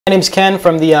My name's Ken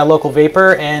from the Local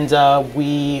Vapor, and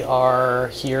we are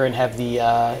here and have the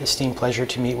esteemed pleasure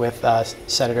to meet with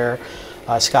Senator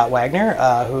Scott Wagner,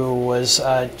 who was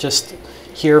just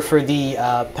here for the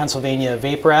Pennsylvania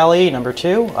Vape Rally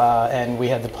 #2, and we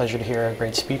had the pleasure to hear a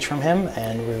great speech from him,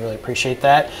 and we really appreciate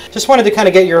that. Just wanted to kind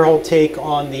of get your whole take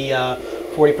on the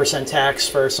 40% tax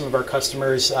for some of our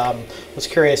customers. Was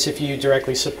curious if you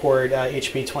directly support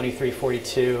HB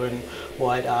 2342 and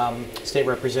what State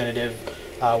Representative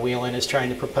Whelan is trying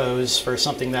to propose for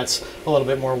something that's a little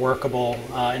bit more workable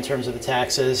in terms of the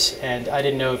taxes. And I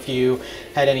didn't know if you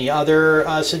had any other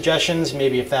suggestions,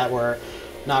 maybe if that were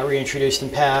not reintroduced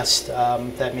and passed,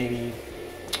 that maybe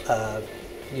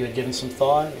you had given some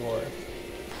thought, or...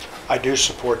 I do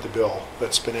support the bill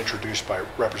that's been introduced by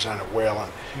Representative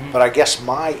Whelan, but I guess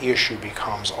my issue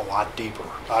becomes a lot deeper.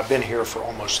 I've been here for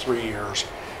almost 3 years,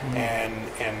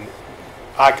 and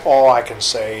all I can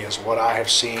say is what I have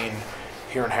seen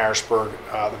here in Harrisburg.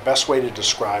 The best way to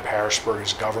describe Harrisburg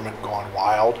is government gone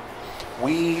wild.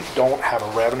 We don't have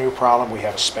a revenue problem, we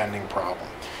have a spending problem.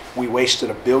 We wasted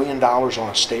 $1 billion on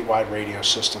a statewide radio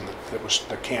system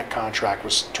the contract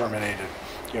was terminated,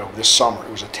 this summer.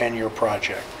 It was a 10-year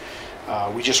project.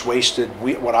 We just wasted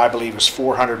what I believe is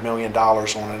 $400 million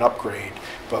on an upgrade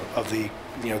of the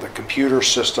computer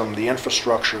system, the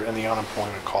infrastructure, and the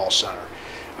unemployment call center.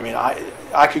 I mean,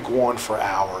 I could go on for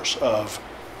hours of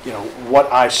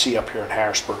what I see up here in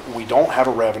Harrisburg. We don't have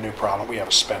a revenue problem, we have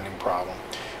a spending problem.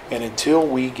 And until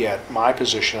we get my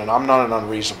position, and I'm not an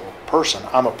unreasonable person,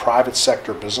 I'm a private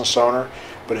sector business owner,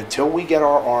 but until we get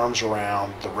our arms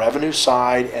around the revenue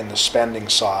side and the spending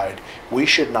side, we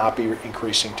should not be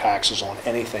increasing taxes on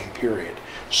anything, period.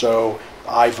 So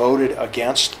I voted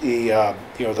against the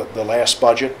last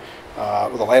budget,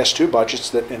 the last two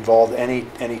budgets that involved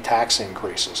any tax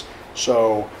increases.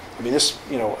 So I mean,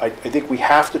 I think we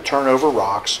have to turn over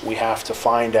rocks. We have to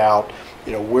find out,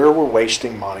 where we're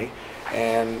wasting money.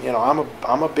 And,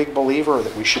 I'm a big believer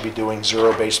that we should be doing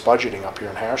zero-based budgeting up here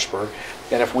in Harrisburg.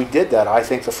 And if we did that, I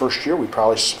think the first year we'd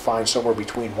probably find somewhere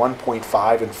between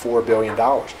 $1.5 and $4 billion.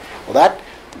 Well, that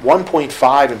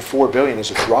 $1.5 and $4 billion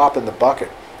is a drop in the bucket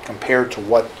compared to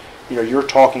what, you're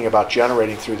talking about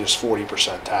generating through this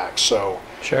 40% tax. So,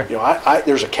 sure.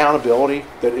 There's accountability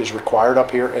that is required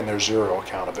up here, and there's zero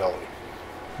accountability.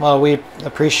 Well, we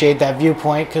appreciate that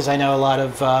viewpoint, because I know a lot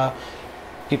of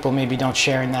people maybe don't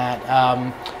share in that.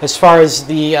 As far as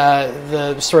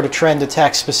the sort of trend to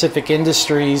tax specific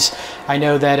industries, I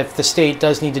know that if the state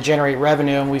does need to generate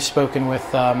revenue, and we've spoken with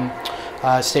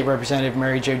State Representative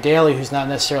Mary Jo Daley, who's not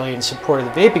necessarily in support of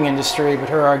the vaping industry, but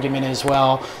her argument is,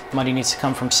 well, money needs to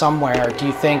come from somewhere. Do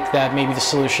you think that maybe the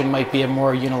solution might be a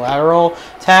more unilateral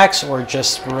tax, or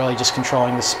just really just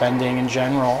controlling the spending in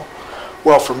general?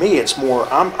 Well, for me, it's more,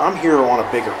 I'm here on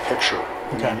a bigger picture.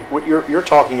 Okay. I mean, what you're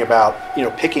talking about,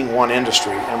 picking one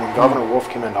industry, and when Governor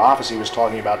Wolf came into office, he was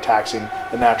talking about taxing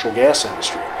the natural gas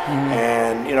industry,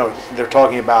 and they're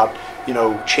talking about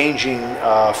changing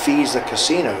fees that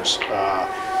casinos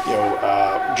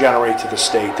generate to the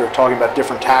state. They're talking about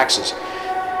different taxes.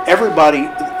 Everybody,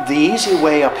 the easy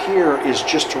way up here is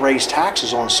just to raise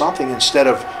taxes on something instead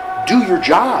of do your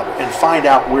job and find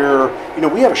out where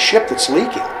we have a ship that's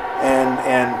leaking,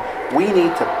 and we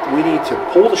need to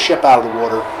pull the ship out of the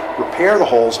water, repair the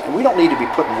holes, and we don't need to be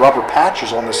putting rubber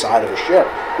patches on the side of a ship,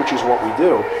 which is what we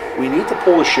do. We need to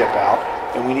pull the ship out,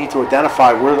 and we need to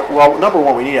identify where number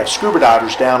one, we need to have scuba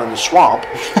divers down in the swamp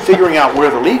figuring out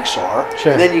where the leaks are.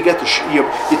 Sure. And then you get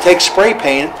you take spray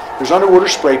paint. There's underwater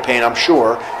spray paint, I'm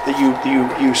sure, that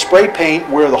you spray paint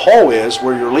where the hole is,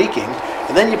 where you're leaking,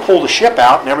 and then you pull the ship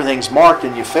out and everything's marked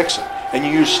and you fix it. And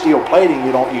you use steel plating,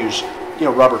 you don't use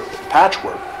rubber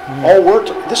patchwork.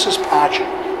 This is patching,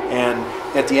 and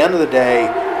at the end of the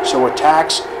day, so a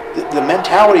tax. The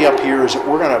mentality up here is that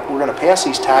we're gonna pass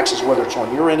these taxes, whether it's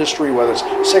on your industry, whether it's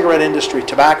cigarette industry,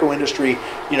 tobacco industry,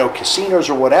 casinos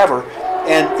or whatever.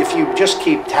 And if you just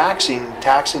keep taxing,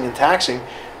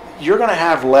 you're going to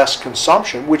have less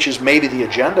consumption, which is maybe the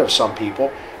agenda of some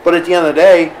people. But at the end of the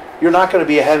day, you're not going to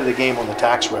be ahead of the game on the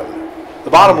tax revenue.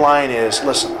 The bottom line is,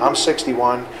 listen, I'm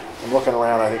 61. I'm looking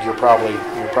around. I think you're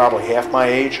probably half my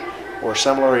age, or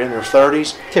similar, in your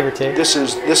 30s. Give or take.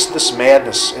 This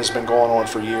madness has been going on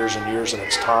for years and years, and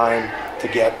it's time to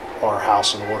get our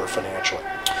house in order financially.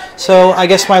 So I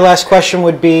guess my last question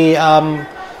would be,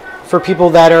 for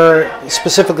people that are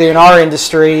specifically in our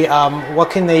industry, what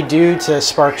can they do to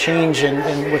spark change?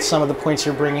 And with some of the points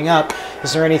you're bringing up,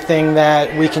 is there anything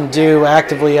that we can do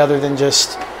actively other than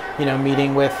just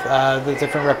meeting with the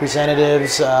different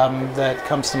representatives that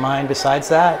comes to mind besides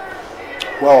that?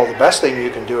 Well, the best thing you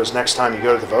can do is next time you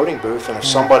go to the voting booth, and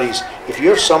if if you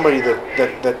have somebody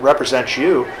that represents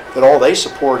you, that all they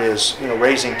support is, you know,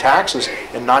 raising taxes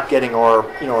and not getting our,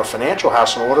 you know, our financial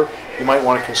house in order, you might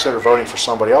want to consider voting for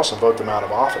somebody else and vote them out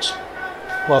of office.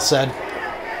 Well said.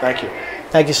 Thank you.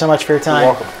 Thank you so much for your time.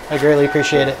 You're welcome. I greatly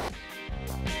appreciate it.